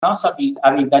nossa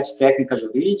habilidade técnica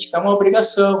jurídica é uma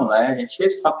obrigação, né? A gente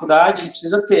fez faculdade, a gente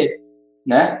precisa ter,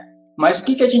 né? Mas o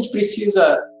que a gente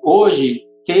precisa hoje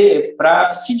ter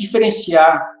para se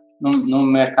diferenciar no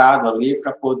mercado ali,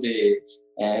 para poder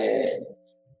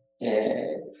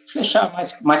fechar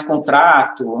mais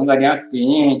contrato, angariar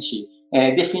cliente,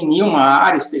 definir uma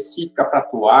área específica para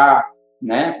atuar,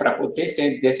 né? Para poder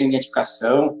ter essa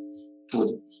identificação,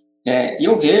 tudo. E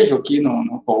eu vejo aqui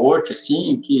no cowork,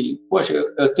 assim, que, poxa,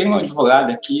 eu tenho uma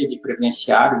advogada aqui de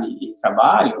previdenciário e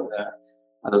trabalho,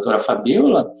 a doutora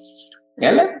Fabiola,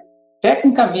 ela é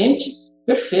tecnicamente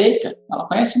perfeita, ela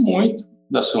conhece muito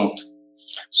do assunto.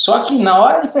 Só que na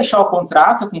hora de fechar o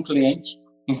contrato com o cliente,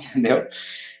 entendeu?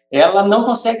 Ela não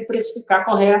consegue precificar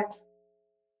correto,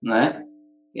 né?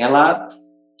 Ela,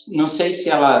 não sei se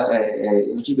ela,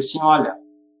 eu digo assim, olha,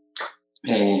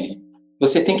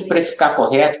 você tem que precificar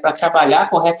correto para trabalhar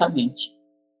corretamente,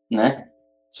 né?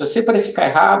 Se você precificar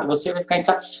errado, você vai ficar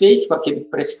insatisfeito com aquela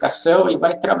precificação e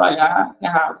vai trabalhar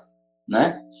errado,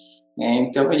 né?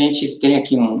 Então, a gente tem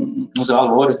aqui uns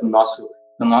valores do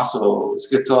nosso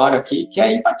escritório aqui, que é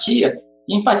a empatia.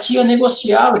 Empatia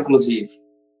negocial, inclusive,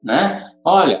 né?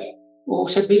 Olha, o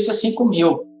serviço é 5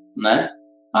 mil, né?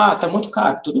 Ah, tá muito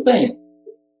caro, tudo bem.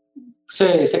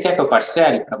 Você quer que eu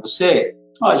parcele para você?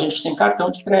 Ó, a gente tem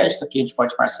cartão de crédito aqui, a gente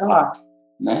pode parcelar,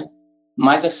 né?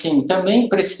 Mas, assim, também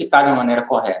precificar de maneira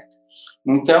correta.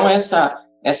 Então, essa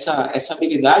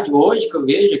habilidade hoje que eu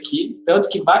vejo aqui, tanto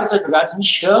que vários advogados me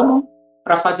chamam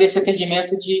para fazer esse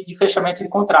atendimento de fechamento de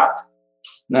contrato,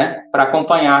 né? Para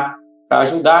acompanhar, para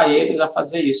ajudar eles a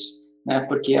fazer isso, né?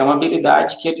 Porque é uma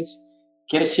habilidade que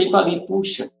eles ficam ali,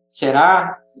 puxa,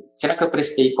 será que eu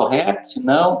prestei correto? Se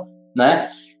não, né?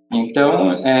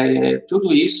 Então,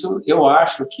 tudo isso eu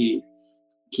acho que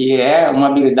é uma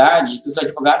habilidade que os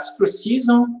advogados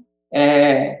precisam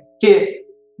ter,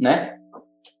 né?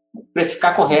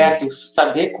 Precificar correto,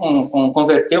 saber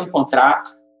converter um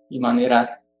contrato de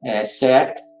maneira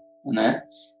certa, né?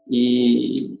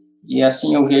 E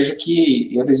assim eu vejo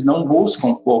que eles não buscam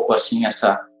um pouco assim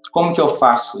como que eu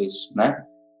faço isso, né?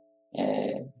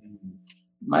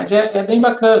 Mas é bem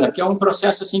bacana, porque é um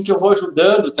processo assim que eu vou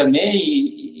ajudando também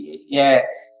e é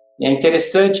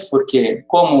interessante porque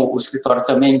como o escritório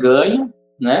também ganha,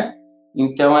 né?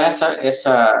 Então essa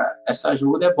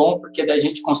ajuda é bom porque daí a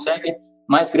gente consegue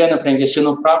mais grana para investir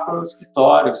no próprio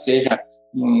escritório, seja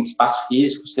em espaço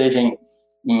físico, seja em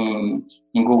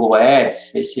Google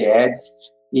Ads, Face Ads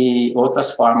e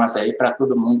outras formas aí para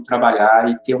todo mundo trabalhar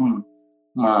e ter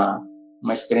uma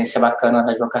experiência bacana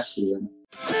da advocacia, né?